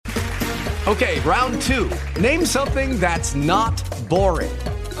Okay, round two. Name something that's not boring.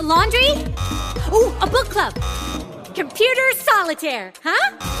 A laundry? Ooh, a book club. Computer solitaire,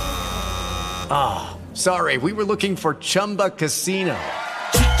 huh? Ah, oh, sorry, we were looking for Chumba Casino.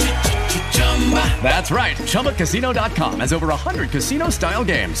 That's right, ChumbaCasino.com has over 100 casino-style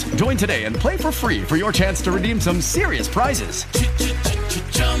games. Join today and play for free for your chance to redeem some serious prizes.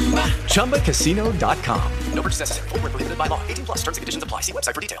 ChumbaCasino.com. No purchase necessary. Void where prohibited by law. 18+ terms and conditions apply. See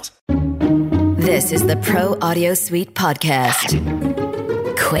website for details. This is the Pro Audio Suite podcast.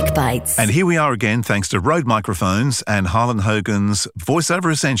 Quick Bites. And here we are again, thanks to Rode Microphones and Harlan Hogan's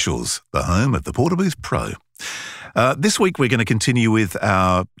VoiceOver Essentials, the home of the Portabooth Pro. This week, we're going to continue with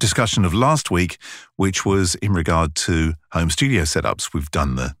our discussion of last week, which was in regard to home studio setups. We've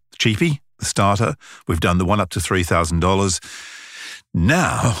done the cheapie, the starter. We've done the one up to $3,000.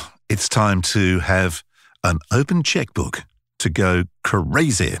 Now it's time to have an open checkbook to go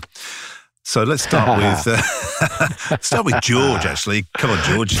crazy. So let's start with George. Actually, come on,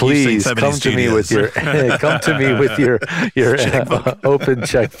 George. Please come to me with your open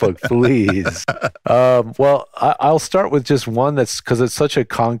checkbook, please. Well, I'll start with just one that's because it's such a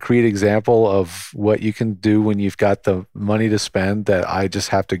concrete example of what you can do when you've got the money to spend that I just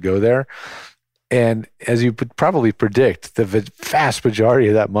have to go there. And as you would probably predict, the vast majority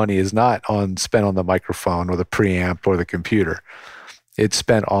of that money is not spent on the microphone or the preamp or the computer. It's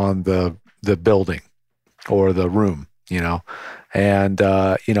spent on the building or the room, And,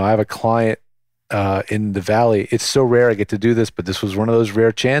 I have a client in the Valley. It's so rare I get to do this, but this was one of those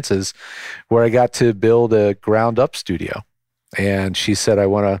rare chances where I got to build a ground up studio. And she said, I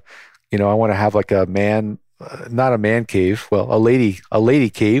want to have like a man, not a man cave, well, a lady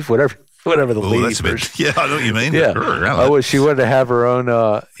cave, whatever the lady version. Yeah, I know what you mean. Yeah. She wanted to have her own,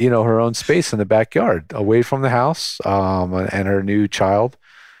 her own space in the backyard, away from the house, and her new child,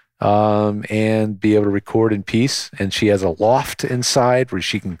 and be able to record in peace. And she has a loft inside where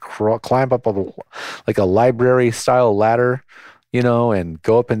she can climb up like a library style ladder, and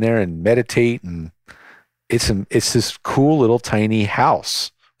go up in there and meditate. And it's this cool little tiny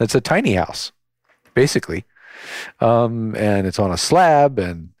house. It's a tiny house, basically. And it's on a slab,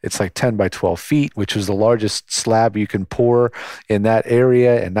 and it's like 10 by 12 feet, which is the largest slab you can pour in that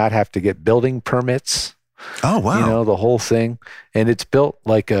area and not have to get building permits. Oh, wow. The whole thing. And it's built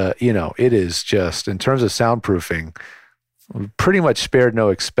like it is just, in terms of soundproofing, pretty much spared no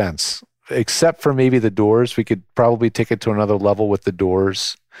expense, except for maybe the doors. We could probably take it to another level with the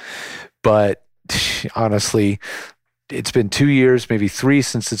doors. But honestly, it's been 2 years, maybe 3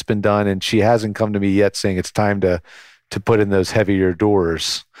 since it's been done, and she hasn't come to me yet saying it's time to put in those heavier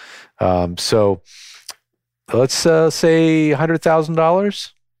doors. So let's say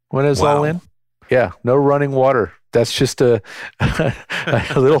 $100,000 when it's all in. Yeah, no running water. That's just a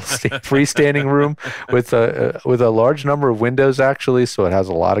little freestanding room with a large number of windows, actually. So it has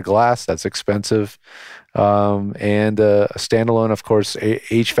a lot of glass. That's expensive. And a standalone, of course,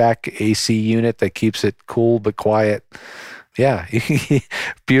 HVAC AC unit that keeps it cool but quiet. Yeah,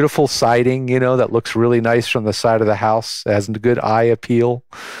 beautiful siding, that looks really nice from the side of the house. It has a good eye appeal.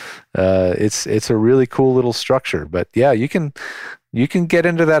 It's a really cool little structure. But yeah, you can get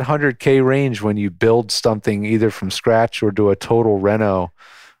into that $100K range when you build something either from scratch or do a total reno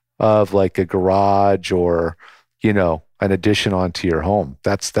of like a garage or, an addition onto your home.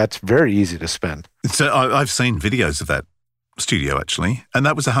 That's very easy to spend. So I've seen videos of that studio actually, and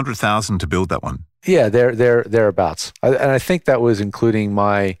that was $100,000 to build that one. Yeah, thereabouts. And I think that was including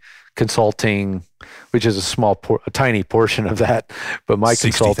my consulting, which is a tiny portion of that, but my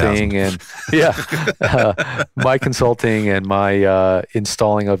 60,000. Consulting and my consulting and my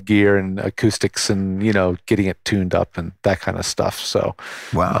installing of gear and acoustics and getting it tuned up and that kind of stuff. So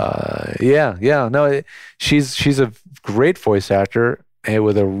wow, no, she's a great voice actor and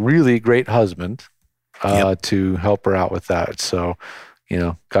with a really great husband to help her out with that. So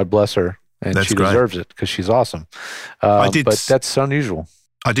God bless her, and she deserves it because she's awesome. But that's unusual.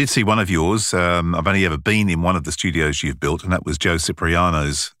 I did see one of yours. I've only ever been in one of the studios you've built, and that was Joe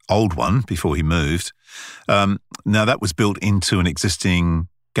Cipriano's old one before he moved. Now, that was built into an existing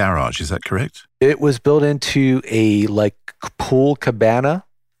garage. Is that correct? It was built into a pool cabana,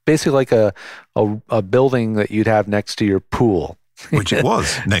 basically like a building that you'd have next to your pool. Which it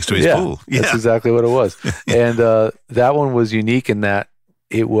was, next to his pool. Yeah, that's exactly what it was. And that one was unique in that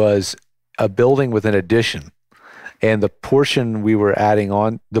it was a building with an addition. And the portion we were adding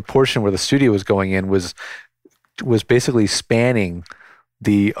on, the portion where the studio was going in was basically spanning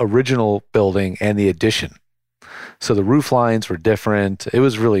the original building and the addition. So the roof lines were different. It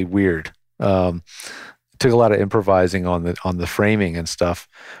was really weird. To took a lot of improvising on the framing and stuff.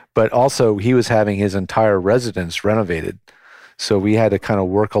 But also he was having his entire residence renovated. So we had to kind of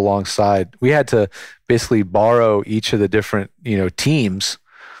work alongside. We had to basically borrow each of the different, teams,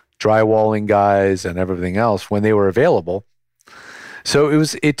 drywalling guys and everything else when they were available. So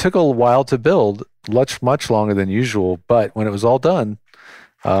it took a while to build, much longer than usual. But when it was all done,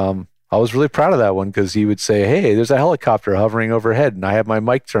 I was really proud of that one because he would say, "Hey, there's a helicopter hovering overhead, and I have my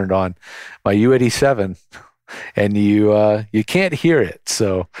mic turned on, my U-87, and you can't hear it."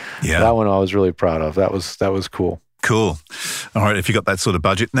 So that one I was really proud of. That was cool. Cool. All right. If you got that sort of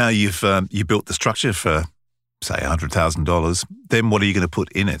budget, now you built the structure for, say, $100,000. Then what are you going to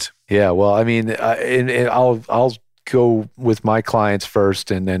put in it? Yeah. Well, I mean, I'll go with my clients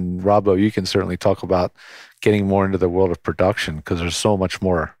first, and then Robbo, you can certainly talk about getting more into the world of production because there's so much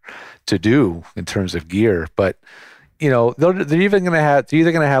more to do in terms of gear. But they're either going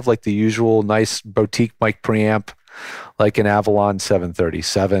to have like the usual nice boutique mic preamp, like an Avalon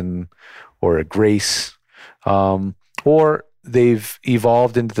 737 or a Grace, or they've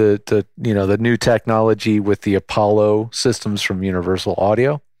evolved into the new technology with the Apollo systems from Universal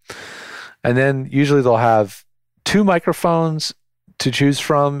Audio. And then usually they'll have 2 microphones to choose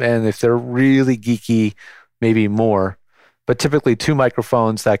from, and if they're really geeky, maybe more, but typically 2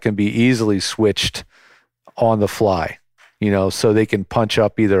 microphones that can be easily switched on the fly, so they can punch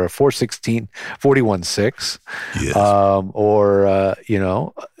up either a 416, 41.6, yes. Or,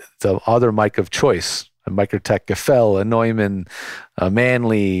 the other mic of choice, a Microtech Gefell, a Neumann, a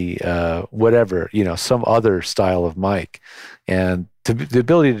Manley, whatever, some other style of mic. And the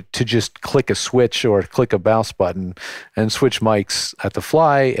ability to just click a switch or click a mouse button and switch mics at the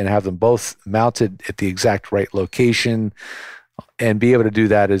fly and have them both mounted at the exact right location and be able to do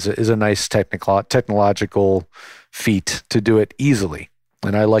that is a nice technological feat to do it easily.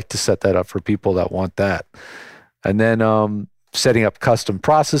 And I like to set that up for people that want that. And then setting up custom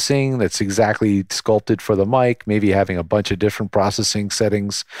processing that's exactly sculpted for the mic, maybe having a bunch of different processing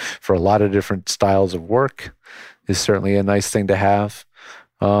settings for a lot of different styles of work is certainly a nice thing to have.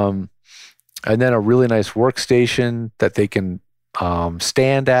 And then a really nice workstation that they can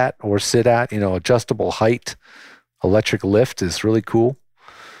stand at or sit at, adjustable height, electric lift is really cool.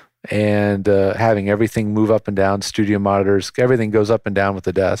 And having everything move up and down, studio monitors, everything goes up and down with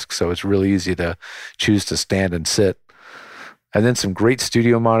the desk. So it's really easy to choose to stand and sit. And then some great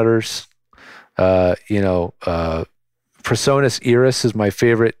studio monitors. PreSonus Iris is my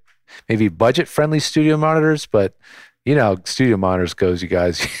favorite, maybe budget-friendly studio monitors, but how studio monitors goes, you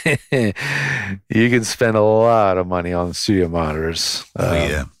guys. You can spend a lot of money on studio monitors.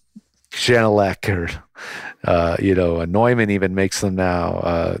 Genelec or, Neumann even makes them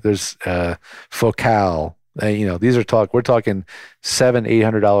now. There's Focal. We're talking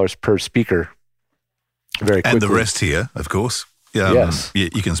 $700-800 per speaker. Very quickly. And the rest here, of course. Yes.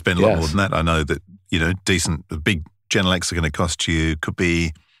 You can spend a lot more than that. I know that, decent, big Genelecs are going to cost you, could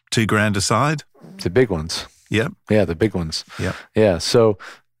be $2,000 aside. The big ones. Yeah. Yeah, the big ones. Yeah. Yeah. So,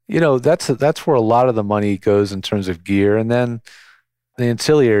 that's where a lot of the money goes in terms of gear. And then the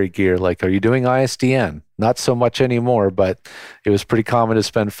ancillary gear, like, are you doing ISDN? Not so much anymore, but it was pretty common to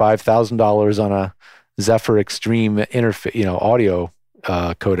spend $5,000 on a Zephyr Extreme audio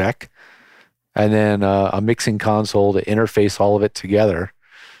codec. And then a mixing console to interface all of it together.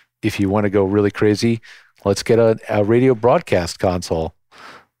 If you want to go really crazy, let's get a radio broadcast console,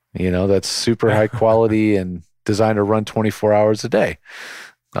 that's super high quality and designed to run 24 hours a day.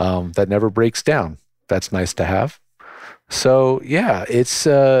 That never breaks down. That's nice to have. So yeah, it's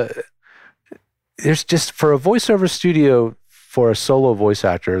there's just, for a voiceover studio, for a solo voice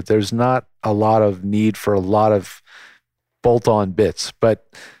actor, there's not a lot of need for a lot of bolt-on bits, but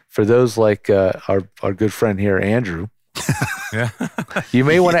for those like our good friend here, Andrew, you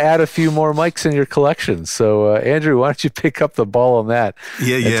may want to add a few more mics in your collection. So, Andrew, why don't you pick up the ball on that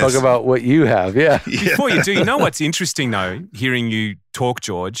and talk about what you have? Yeah. Before you do, what's interesting, though, hearing you talk,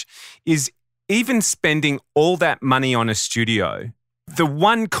 George, is even spending all that money on a studio, the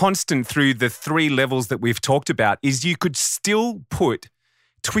one constant through the 3 levels that we've talked about is you could still put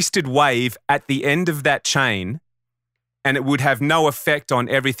Twisted Wave at the end of that chain and it would have no effect on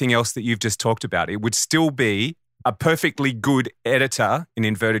everything else that you've just talked about. It would still be a perfectly good editor, in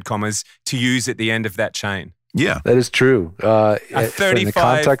inverted commas, to use at the end of that chain. Yeah. That is true. In the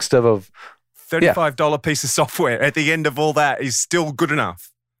context of a $35 piece of software at the end of all that is still good enough.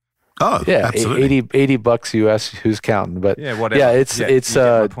 Oh, yeah, absolutely. $80 US, who's counting? But whatever. Yeah, it's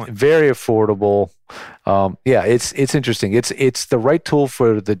very affordable. It's interesting. It's the right tool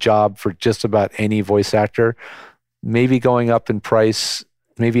for the job for just about any voice actor. Maybe going up in price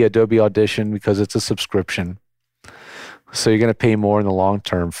maybe Adobe Audition because it's a subscription. So you're going to pay more in the long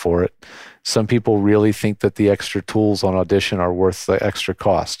term for it. Some people really think that the extra tools on Audition are worth the extra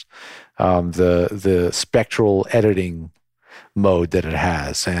cost. The spectral editing mode that it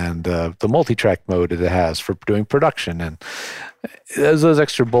has, and the multi-track mode that it has for doing production, and those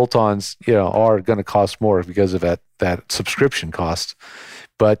extra bolt-ons, are going to cost more because of that subscription cost.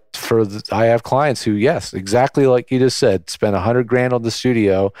 But I have clients who, yes, exactly like you just said, spend $100,000 on the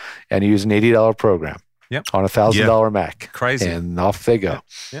studio and use an $80 program on a $1,000 Mac. Crazy. And off they go.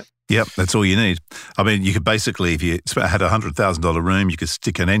 Yep, that's all you need. I mean, you could basically, if you had a $100,000 room, you could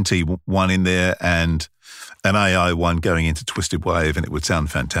stick an NT one in there and an AI one going into Twisted Wave, and it would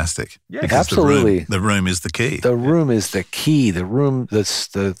sound fantastic. Yeah, absolutely. The room is the key. The room is the key. The room,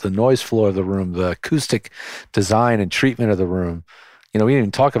 the noise floor of the room, the acoustic design and treatment of the room. We didn't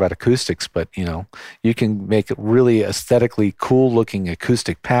even talk about acoustics, but, you can make really aesthetically cool-looking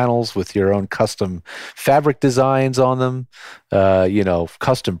acoustic panels with your own custom fabric designs on them,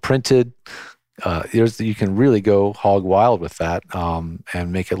 custom printed. You can really go hog wild with that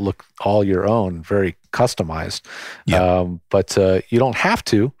and make it look all your own, very customized. But you don't have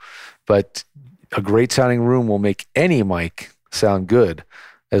to, but a great-sounding room will make any mic sound good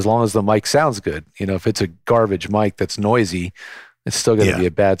as long as the mic sounds good. If it's a garbage mic that's noisy, it's still going to be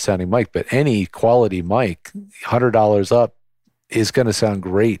a bad sounding mic, but any quality mic, $100 up, is going to sound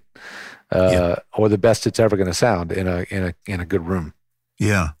great, or the best it's ever going to sound in a good room.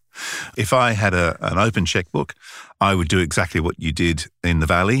 Yeah. If I had an open checkbook, I would do exactly what you did in the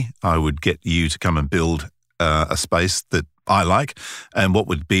Valley. I would get you to come and build a space that I like, and what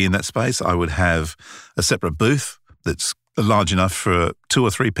would be in that space? I would have a separate booth that's large enough for 2 or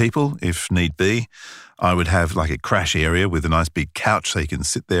 3 people, if need be. I would have like a crash area with a nice big couch so you can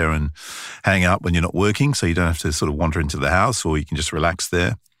sit there and hang out when you're not working, so you don't have to sort of wander into the house, or you can just relax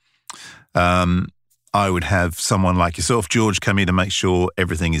there. I would have someone like yourself, George, come in to make sure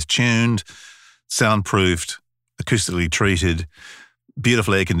everything is tuned, soundproofed, acoustically treated,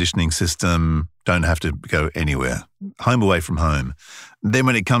 beautiful air conditioning system, don't have to go anywhere, home away from home. Then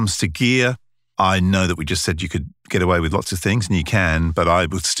when it comes to gear, I know that we just said you could get away with lots of things, and you can, but I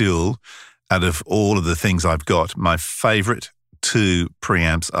would still, out of all of the things I've got, my favorite 2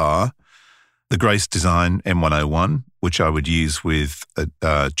 preamps are the Grace Design M101, which I would use with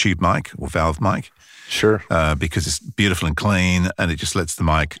a tube mic or valve mic. Sure. Because it's beautiful and clean, and it just lets the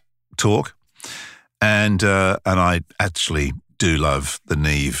mic talk. And I actually do love the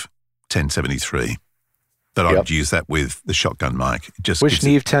Neve 1073. But I would use that with the shotgun mic. Which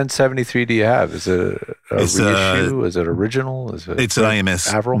Neve 1073 do you have? Is it a reissue? Is it original? It's an AMS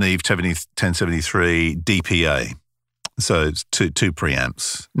Avril? Neve 1073 DPA. So it's two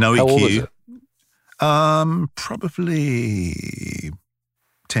preamps. No EQ. How old is it? Probably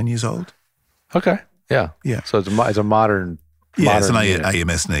 10 years old. Okay. Yeah. Yeah. So it's a modern. Yeah, it's an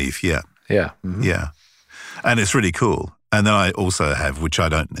AMS Neve. Yeah. Yeah. Mm-hmm. Yeah. And it's really cool. And then I also have, which I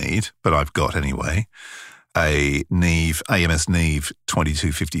don't need, but I've got anyway, a AMS Neve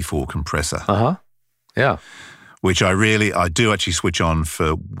 2254 compressor. Yeah. Which I do actually switch on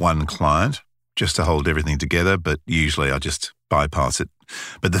for one client just to hold everything together, but usually I just bypass it.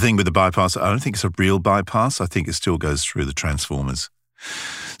 But the thing with the bypass, I don't think it's a real bypass. I think it still goes through the transformers.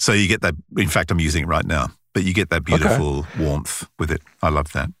 So you get that. In fact, I'm using it right now, but you get that beautiful warmth with it. I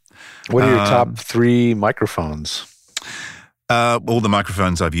love that. What are your top 3 microphones? All the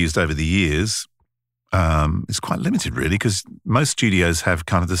microphones I've used over the years is quite limited, really, because most studios have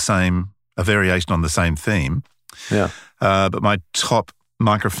kind of a variation on the same theme. Yeah. But my top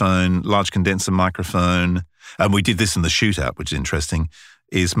microphone, large condenser microphone, and we did this in the shootout, which is interesting,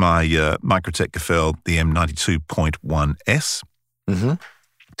 is my Microtech Gefell, the M92.1S. Mm-hmm.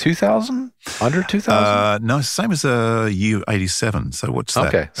 2,000? Under 2,000? No, same as a U87. So what's that?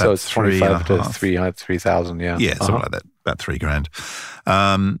 Okay, so it's 25 to 3,000, yeah. Yeah, something like that, about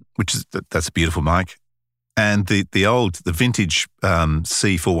 $3,000, that's a beautiful mic. And the vintage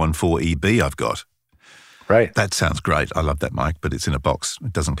C414 EB I've got. Right. That sounds great. I love that mic, but it's in a box.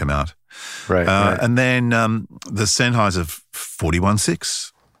 It doesn't come out. Right. And then the Sennheiser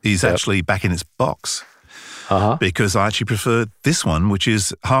 416 is actually back in its box. Because I actually prefer this one, which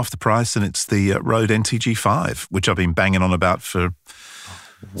is half the price, and it's the Rode NTG5, which I've been banging on about since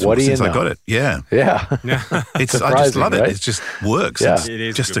I got it. Yeah. I just love it. Right? It just works. Yeah. It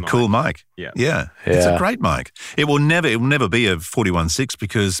is just a cool mic. Yeah. It's a great mic. It will never be a 416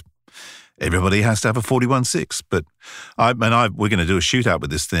 because everybody has to have a 416. But we're going to do a shootout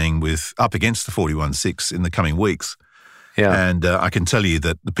with this thing up against the 416 in the coming weeks. Yeah. And I can tell you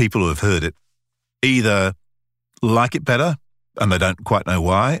that the people who have heard it either like it better and they don't quite know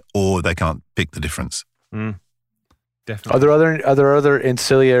why, or they can't pick the difference. Definitely. Are there other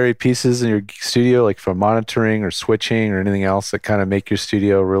ancillary pieces in your studio, like for monitoring or switching or anything else that kind of make your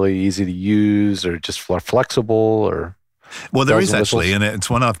studio really easy to use or just flexible or? Well, there is actually, and it's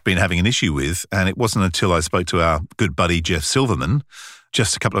one I've been having an issue with, and it wasn't until I spoke to our good buddy Jeff Silverman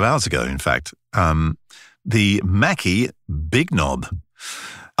just a couple of hours ago, in fact, the Mackie Big Knob.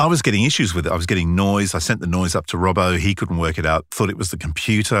 I was getting issues with it. I was getting noise. I sent the noise up to Robbo. He couldn't work it out. Thought it was the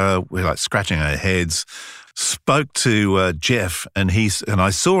computer. We're like scratching our heads. Spoke to Jeff, and I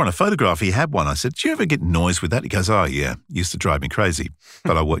saw on a photograph he had one. I said, "Do you ever get noise with that?" He goes, "Oh yeah, used to drive me crazy,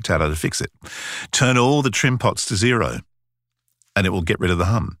 but I worked out how to fix it. Turn all the trim pots to 0, and it will get rid of the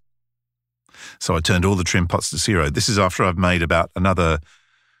hum." So I turned all the trim pots to 0. This is after I've made about another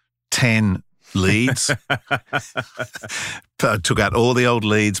 10 leads. I took out all the old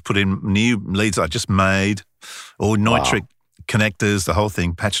leads, put in new leads I just made, all nitric connectors, the whole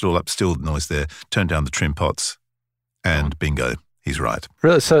thing, patched it all up, still noise there, turned down the trim pots, and bingo, he's right.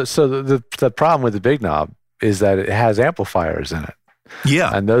 Really? So the problem with the Big Knob is that it has amplifiers in it.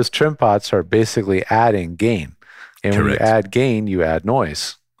 Yeah. And those trim pots are basically adding gain. And Correct. when you add gain, you add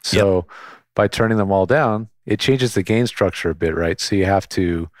noise. So by turning them all down, it changes the gain structure a bit, right? So you have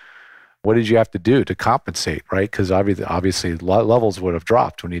to, what did you have to do to compensate, right? Because obviously levels would have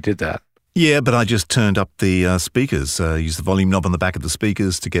dropped when you did that. Yeah, but I just turned up the speakers, used the volume knob on the back of the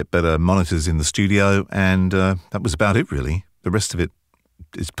speakers to get better monitors in the studio, and that was about it, really. The rest of it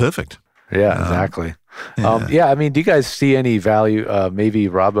is perfect. Yeah, exactly. Yeah. I mean, do you guys see any value, maybe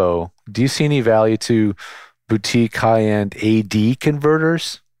Robbo, do you see any value to boutique high-end AD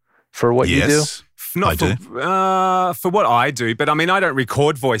converters for what you do? For what I do, but I mean, I don't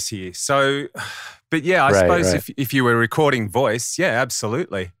record voice here. So, but yeah, I suppose if you were recording voice, yeah,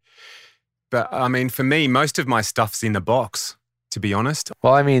 absolutely. But I mean, for me, most of my stuff's in the box, to be honest.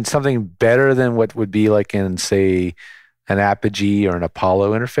 Well, I mean, something better than what would be like in, say, an Apogee or an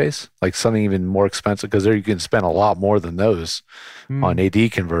Apollo interface, like something even more expensive, because there you can spend a lot more than those on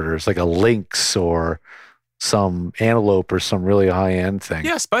AD converters, like a Lynx or some Antelope or some really high-end thing.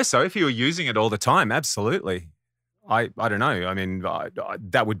 Yeah, I suppose so. If you were using it all the time, absolutely. I don't know. I mean,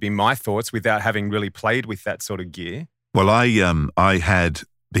 that would be my thoughts without having really played with that sort of gear. Well, I had,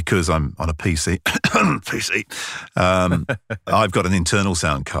 because I'm on a PC, I've got an internal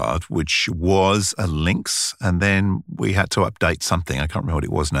sound card, which was a Lynx, and then we had to update something. I can't remember what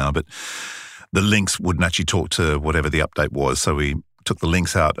it was now, but the Lynx wouldn't actually talk to whatever the update was, so we took the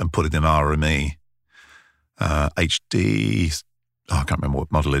Lynx out and put it in RME. HD, I can't remember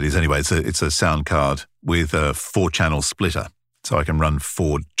what model it is. Anyway, it's a sound card with a 4-channel splitter, so I can run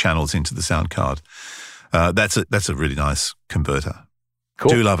 4 channels into the sound card. That's a really nice converter.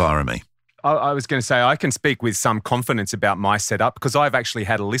 Cool. Do love RME. I was going to say, I can speak with some confidence about my setup because I've actually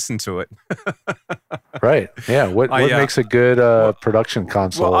had a listen to it. Right. Yeah. What makes a good production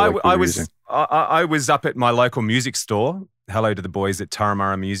console? Well, I was up at my local music store. Hello to the boys at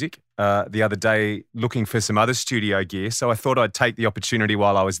Turramurra Music the other day looking for some other studio gear. So I thought I'd take the opportunity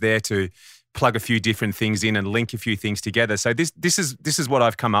while I was there to plug a few different things in and link a few things together. So this is what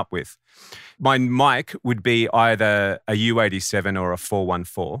I've come up with. My mic would be either a U87 or a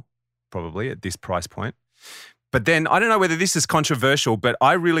 414, probably at this price point. But then I don't know whether this is controversial, but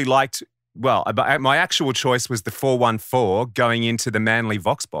I really liked, my actual choice was the 414 going into the Manly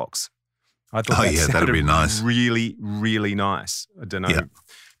Vox box. I thought that'd be nice. Really, really nice. I don't know,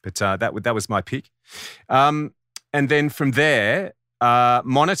 but that was my pick. And then from there,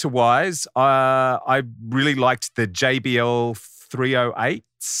 monitor-wise, I really liked the JBL 308.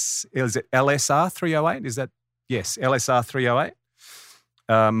 Is it LSR 308? Is that? Yes, LSR 308.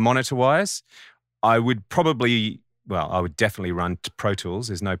 Monitor-wise, I would definitely run Pro Tools.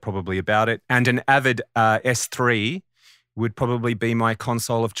 There's no probably about it. And an Avid S3 would probably be my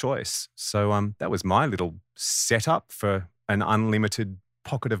console of choice. So that was my little setup for an unlimited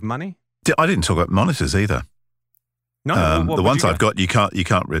pocket of money. I didn't talk about monitors either. No, the ones I've got, you can't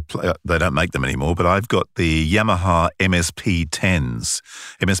replace. They don't make them anymore. But I've got the Yamaha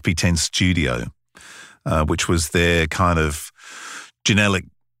MSP10 Studio, which was their kind of generic.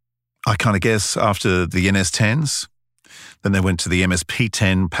 I kind of guess after the NS10s. Then they went to the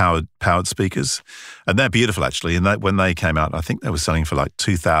MSP10 powered speakers, and they're beautiful actually. And when they came out, I think they were selling for like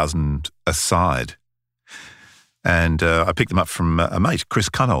 $2,000 a side. And I picked them up from a mate, Chris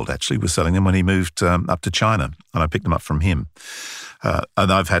Cunnold, actually was selling them when he moved up to China, and I picked them up from him.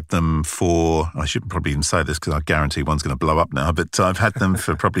 And I've had them for, I shouldn't probably even say this because I guarantee one's going to blow up now, but I've had them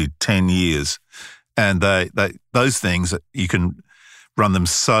for probably 10 years. And those things, you can run them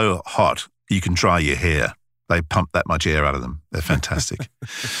so hot, you can dry your hair. They pump that much air out of them. They're fantastic.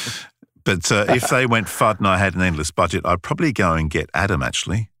 But if they went FUD and I had an endless budget, I'd probably go and get Adam,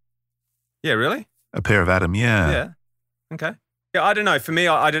 actually. Yeah, really? A pair of Adam, yeah. Yeah. Okay. Yeah, I don't know. For me,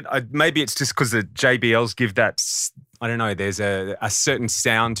 maybe it's just because the JBLs give that, I don't know, there's a certain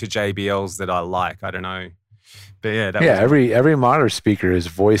sound to JBLs that I like. I don't know. But yeah. Every monitor speaker is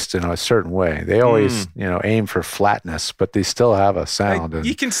voiced in a certain way. They always, aim for flatness, but they still have a sound.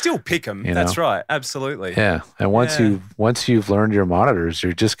 You can still pick them. That's right. Absolutely. Yeah. And once you've learned your monitors,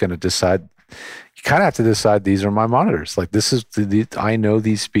 you're just going to decide, you kind of have to decide, these are my monitors. Like this is, I know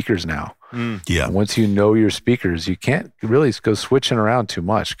these speakers now. Yeah. And once you know your speakers, you can't really go switching around too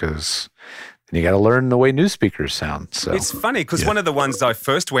much because you got to learn the way new speakers sound. So it's funny because one of the ones I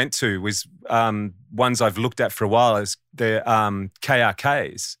first went to was ones I've looked at for a while is the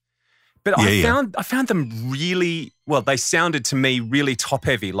KRKs. But I found them really, well, they sounded to me really top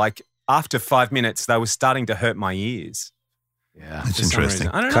heavy. Like after 5 minutes, they were starting to hurt my ears. Yeah. That's interesting.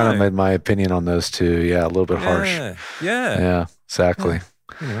 I don't know. Kind of made my opinion on those two. Yeah, a little bit harsh. Yeah, exactly.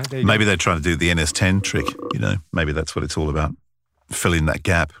 Anyway, maybe they're trying to do the NS10 trick, Maybe that's what it's all about, filling that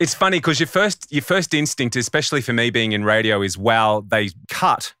gap. It's funny because your first instinct, especially for me being in radio, is, wow, they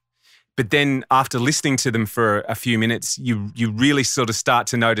cut. But then after listening to them for a few minutes, you really sort of start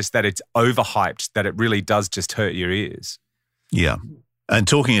to notice that it's overhyped, that it really does just hurt your ears. Yeah. And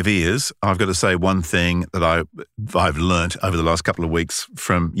talking of ears, I've got to say one thing that I've learnt over the last couple of weeks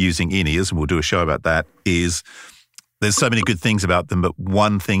from using in-ears, and we'll do a show about that, is there's so many good things about them, but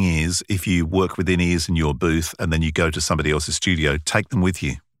one thing is if you work with in-ears in your booth and then you go to somebody else's studio, take them with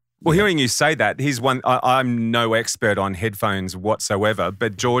you. Well, hearing you say that, here's one. I'm no expert on headphones whatsoever,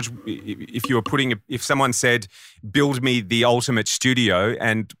 but George, if someone said, build me the ultimate studio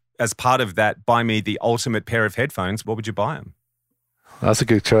and as part of that, buy me the ultimate pair of headphones, what would you buy them? That's a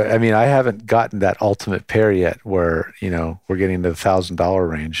good choice. I mean, I haven't gotten that ultimate pair yet where, we're getting to the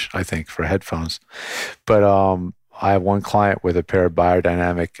 $1,000 range, I think, for headphones. But I have one client with a pair of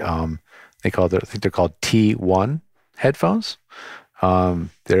biodynamic, I think they're called T1 headphones.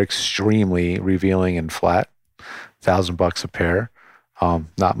 They're extremely revealing and flat, $1,000 a pair.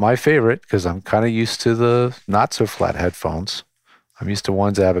 Not my favorite because I'm kind of used to the not so flat headphones. I'm used to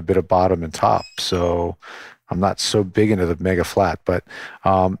ones that have a bit of bottom and top. So I'm not so big into the mega flat, but,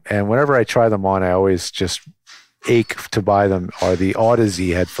 and whenever I try them on, I always just ache to buy them are the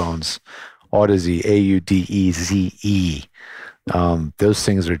Audeze headphones. Audeze, Audeze. Those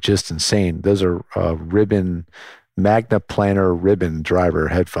things are just insane. Those are ribbon, Magna Planar ribbon driver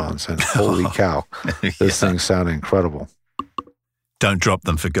headphones, and holy cow, those things sound incredible. Don't drop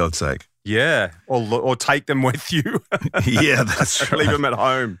them, for God's sake. Yeah, or take them with you. Yeah, that's right. Leave them at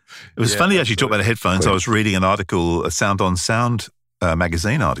home. It was funny actually talk about headphones. I was reading an article, a Sound on Sound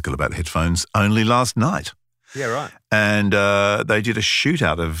magazine article about headphones only last night. Yeah, right. And they did a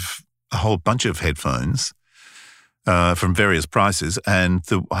shootout of a whole bunch of headphones from various prices. And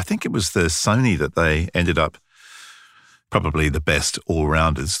I think it was the Sony that they ended up probably the best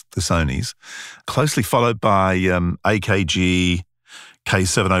all-rounders, the Sonys, closely followed by AKG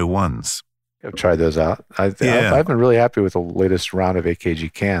K701s. I've tried those out. I've been really happy with the latest round of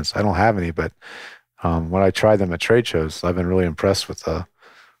AKG cans. I don't have any, but when I tried them at trade shows, I've been really impressed with the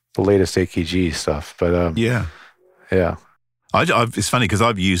latest AKG stuff. But yeah. It's funny because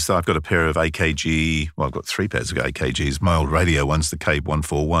I've got a pair of AKG, well, I've got 3 pairs of AKGs, my old radio ones, the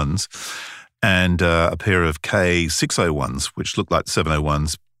K141s, and a pair of K601s, which look like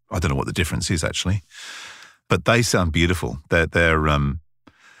 701s. I don't know what the difference is actually, but they sound beautiful. They're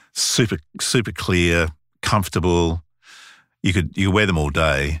super, super clear, comfortable. You could wear them all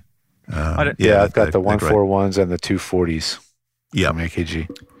day. I've got the 141s and the 240s from AKG.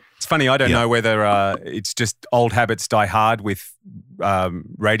 It's funny, I don't know whether it's just old habits die hard with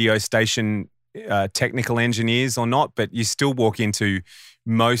radio station technical engineers or not, but you still walk into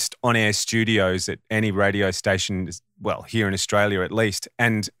most on-air studios at any radio station, well, here in Australia at least,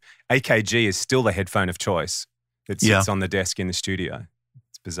 and AKG is still the headphone of choice that sits on the desk in the studio.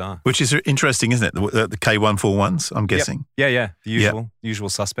 It's bizarre. Which is interesting, isn't it? The K141s, I'm guessing. Yep. The usual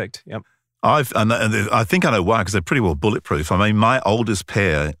suspect. Yep. I think I know why, because they're pretty well bulletproof. I mean, my oldest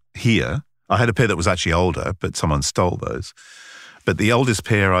pair here, I had a pair that was actually older, but someone stole those. But the oldest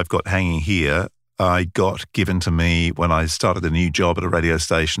pair I've got hanging here, I got given to me when I started a new job at a radio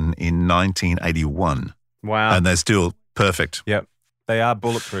station in 1981. Wow. And they're still perfect. Yep. They are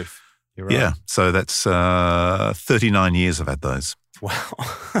bulletproof. You're right. Yeah. So that's 39 years I've had those. Wow.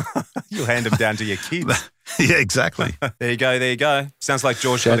 You'll hand them down to your kids. Yeah, exactly. There you go. Sounds like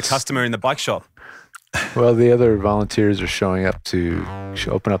George got a customer in the bike shop. Well, the other volunteers are showing up to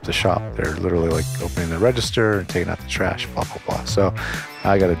open up the shop. They're literally like opening the register and taking out the trash, blah, blah, blah. So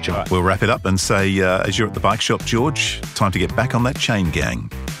I got to jump. We'll wrap it up and say, as you're at the bike shop, George, time to get back on that chain gang.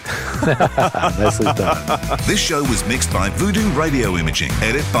 Nicely done. This show was mixed by Voodoo Radio Imaging.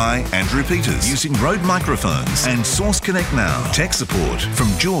 Edit by Andrew Peters. Using Rode microphones and Source Connect Now. Tech support from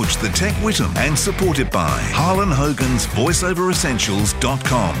George the Tech Whittam. And supported by Harlan Hogan's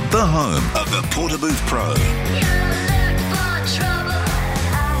VoiceOverEssentials.com. The home of the Portabooth Pro.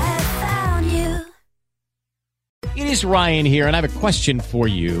 It is Ryan here, and I have a question for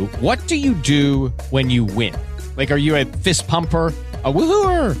you. What do you do when you win? Like, are you a fist pumper, a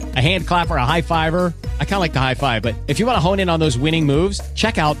woohooer, a hand clapper, a high fiver? I kind of like the high five, but if you want to hone in on those winning moves,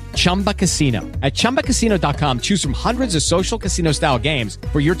 check out Chumba Casino. At ChumbaCasino.com, choose from hundreds of social casino-style games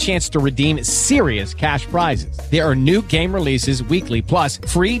for your chance to redeem serious cash prizes. There are new game releases weekly, plus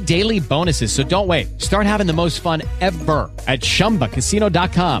free daily bonuses. So don't wait. Start having the most fun ever at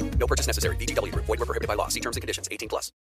ChumbaCasino.com. No purchase necessary. VGW Group. Void where prohibited by law. See terms and conditions. 18+.